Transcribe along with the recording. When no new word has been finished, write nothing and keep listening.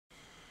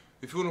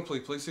If you want to play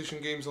PlayStation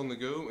games on the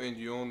go and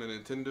you own a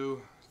Nintendo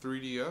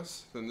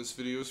 3DS, then this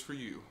video is for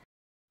you.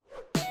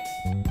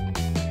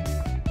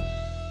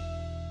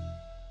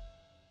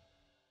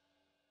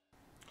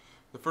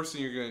 The first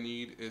thing you're going to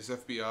need is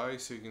FBI,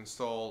 so you can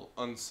install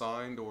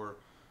unsigned or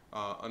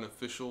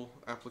unofficial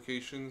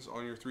applications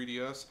on your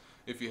 3DS.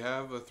 If you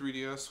have a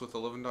 3DS with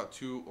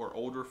 11.2 or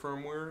older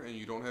firmware and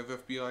you don't have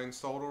FBI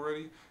installed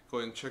already, go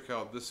ahead and check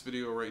out this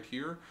video right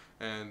here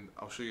and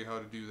I'll show you how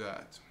to do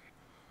that.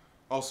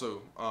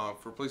 Also,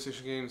 for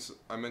PlayStation games,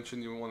 I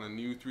mentioned you want a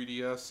new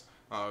 3DS.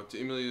 To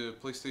emulate a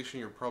PlayStation,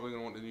 you're probably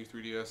going to want the new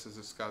 3DS as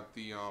it's got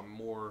the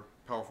more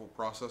powerful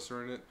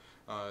processor in it.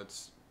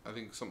 It's I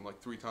think something like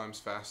 3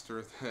 times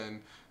faster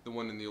than the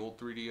one in the old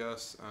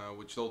 3DS,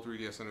 which the old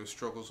 3DS I know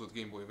struggles with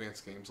Game Boy Advance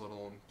games, let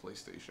alone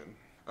PlayStation.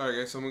 Alright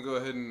guys, so I'm going to go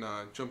ahead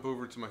and jump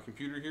over to my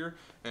computer here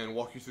and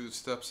walk you through the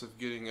steps of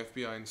getting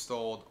FBI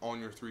installed on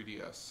your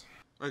 3DS.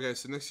 Alright guys,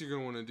 so next thing you're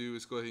going to want to do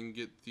is go ahead and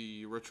get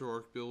the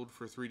RetroArch build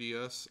for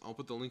 3DS. I'll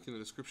put the link in the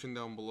description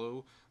down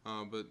below,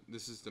 but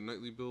this is the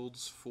nightly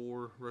builds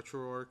for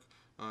RetroArch.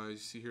 You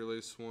see here,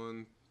 latest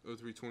one,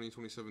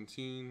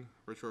 03/20/2017,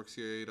 RetroArch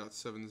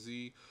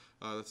CIA.7z.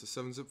 That's a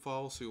 7-zip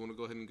file, so you want to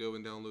go ahead and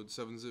download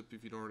 7-zip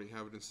if you don't already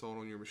have it installed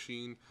on your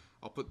machine.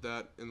 I'll put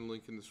that in the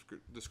link in the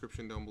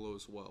description down below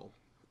as well.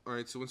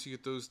 Alright, so once you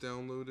get those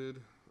downloaded,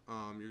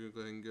 you're going to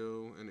go ahead and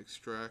go and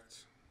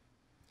extract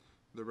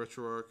the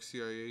RetroArch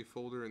CIA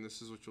folder, and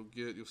this is what you'll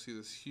get. You'll see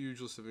this huge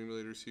list of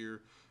emulators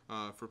here.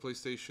 For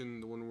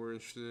PlayStation, the one we're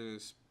interested in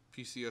is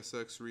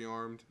PSX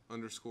rearmed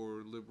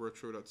 _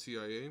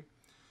 libretro.cia.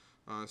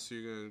 So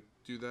you're going to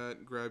do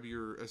that, grab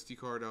your SD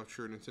card out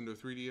your Nintendo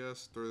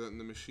 3DS, throw that in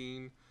the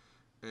machine,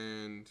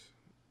 and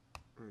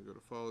we're going to go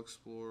to File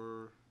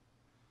Explorer,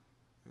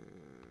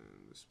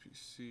 and this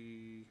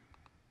PC.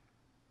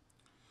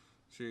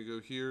 So you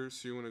go here,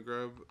 so you want to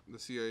grab the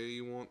CIA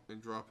you want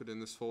and drop it in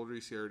this folder.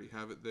 You see I already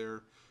have it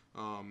there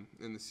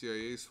in the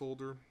CIA's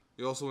folder.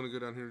 You also want to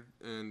go down here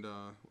and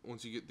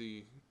once you get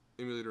the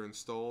emulator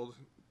installed,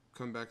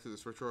 come back to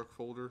this RetroArch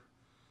folder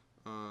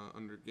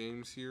under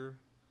Games here,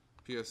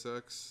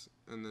 PSX,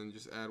 and then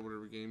just add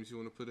whatever games you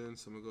want to put in.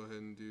 So I'm going to go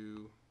ahead and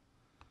do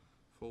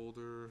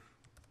folder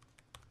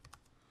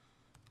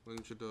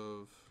Legend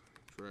of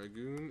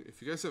Dragoon.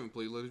 If you guys haven't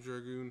played Legend of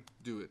Dragoon,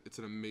 do it. It's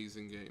an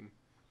amazing game.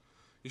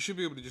 You should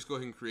be able to just go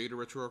ahead and create a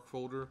RetroArch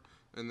folder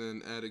and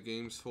then add a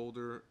games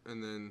folder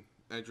and then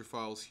add your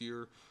files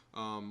here.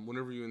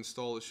 Whenever you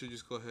install it, should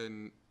just go ahead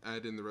and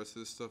add in the rest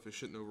of this stuff. It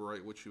shouldn't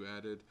overwrite what you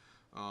added.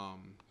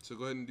 So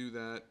go ahead and do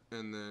that,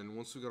 and then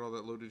once we got all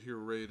that loaded here,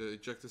 we're ready to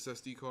eject this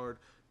SD card,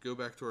 go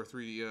back to our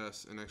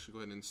 3DS, and actually go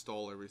ahead and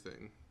install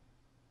everything.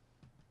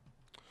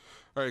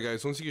 Alright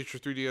guys, once you get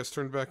your 3DS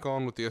turned back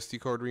on with the SD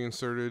card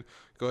reinserted,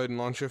 go ahead and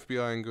launch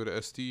FBI and go to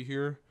SD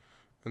here,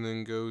 and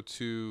then go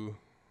to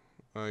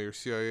your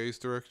CIA's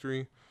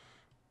directory,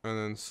 and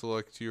then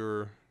select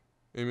your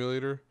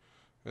emulator,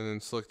 and then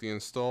select the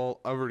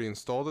install. I've already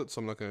installed it, so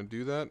I'm not going to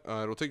do that.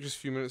 It'll take just a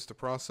few minutes to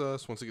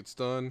process. Once it gets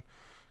done,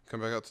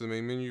 come back out to the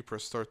main menu,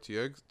 press start to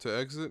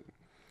exit, and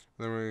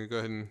then we're going to go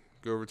ahead and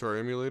go over to our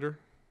emulator.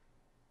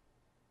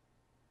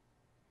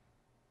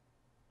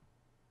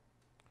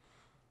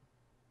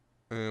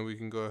 And we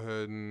can go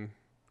ahead and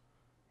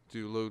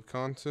do load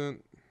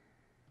content.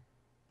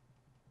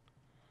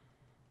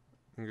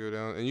 And go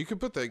down, and you can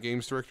put that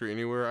games directory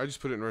anywhere. I just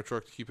put it in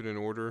RetroArch to keep it in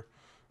order.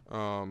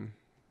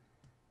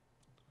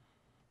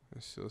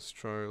 Let's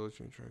try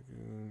Legend of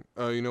Dragoon.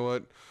 You know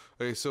what?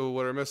 Okay, so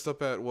what I messed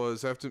up at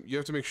was you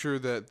have to make sure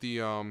that the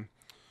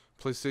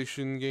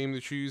PlayStation game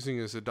that you're using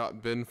is a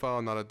 .bin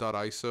file, not a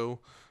 .iso.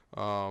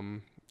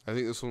 I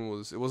think this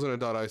one it wasn't a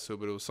 .iso,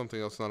 but it was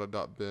something else, not a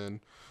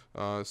 .bin.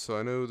 So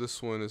I know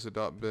this one is a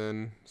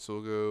 .bin, so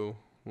we'll go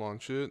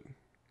launch it,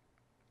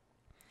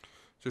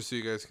 just so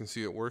you guys can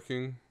see it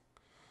working.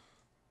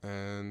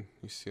 And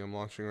you see I'm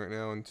launching right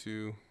now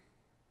into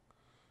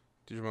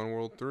Digimon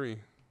World 3.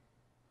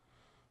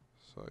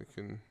 So I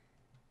can,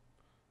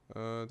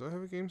 do I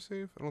have a game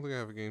save? I don't think I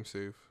have a game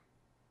save.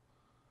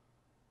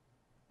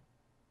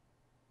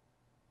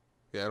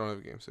 Yeah, I don't have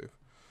a game save.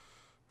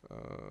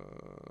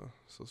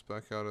 So let's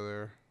back out of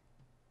there,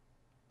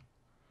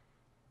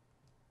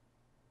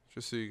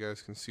 just so you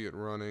guys can see it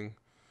running.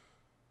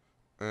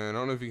 And I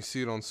don't know if you can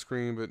see it on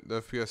screen, but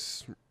the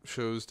FPS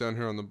shows down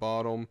here on the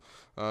bottom.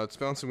 It's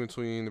bouncing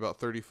between about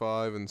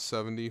 35 and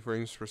 70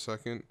 frames per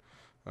second.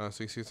 So you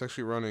can see it's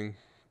actually running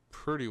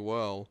pretty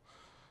well.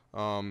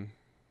 But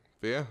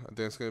yeah, I think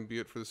that's going to be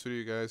it for this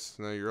video, guys.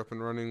 Now you're up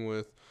and running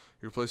with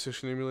your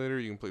PlayStation emulator.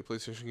 You can play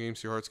PlayStation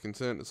games to your heart's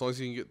content, as long as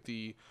you can get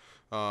the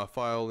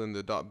file in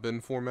the .bin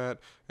format.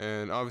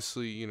 And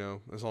obviously, you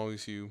know, as long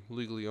as you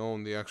legally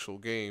own the actual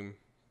game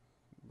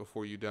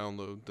before you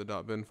download the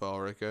 .bin file,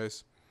 right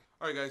guys?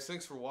 Alright guys,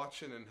 thanks for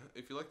watching, and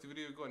if you liked the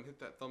video, go ahead and hit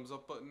that thumbs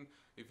up button.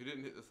 If you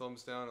didn't, hit the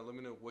thumbs down, and let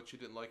me know what you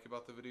didn't like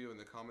about the video in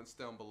the comments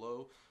down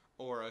below.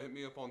 Or hit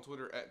me up on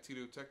Twitter at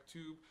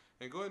TitoTechTube,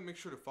 and go ahead and make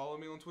sure to follow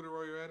me on Twitter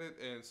while you're at it,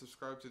 and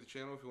subscribe to the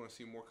channel if you want to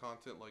see more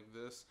content like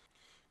this.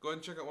 go ahead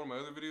and check out one of my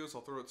other videos.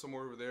 I'll throw it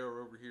somewhere over there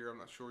or over here. I'm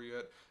not sure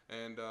yet.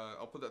 And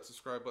I'll put that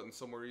subscribe button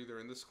somewhere either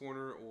in this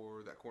corner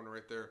or that corner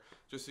right there,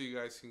 just so you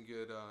guys can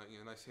get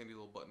a nice handy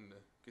little button to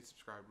get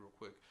subscribed real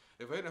quick.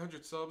 If I hit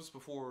 100 subs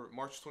before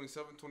March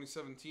 27,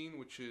 2017,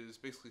 which is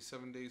basically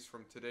 7 days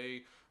from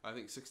today, I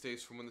think 6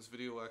 days from when this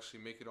video will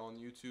actually make it on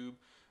YouTube,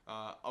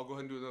 I'll go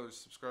ahead and do another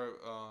subscribe.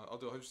 I'll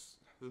do 100.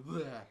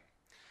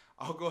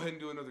 I'll go ahead and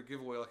do another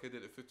giveaway like I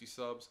did at 50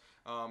 subs.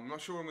 I'm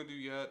not sure what I'm going to do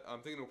yet. I'm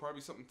thinking it'll probably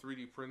be something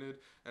 3D printed,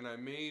 and I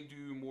may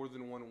do more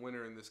than one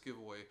winner in this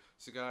giveaway.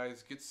 So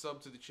guys, get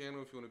subbed to the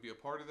channel if you want to be a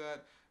part of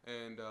that.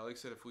 And like I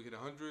said, if we hit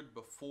 100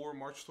 before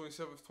March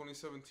 27th,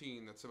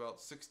 2017, that's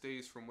about 6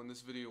 days from when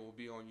this video will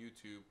be on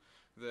YouTube,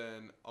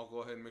 then I'll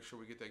go ahead and make sure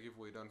we get that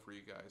giveaway done for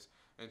you guys.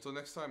 Until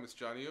next time, it's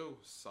Johnny O,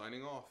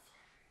 signing off.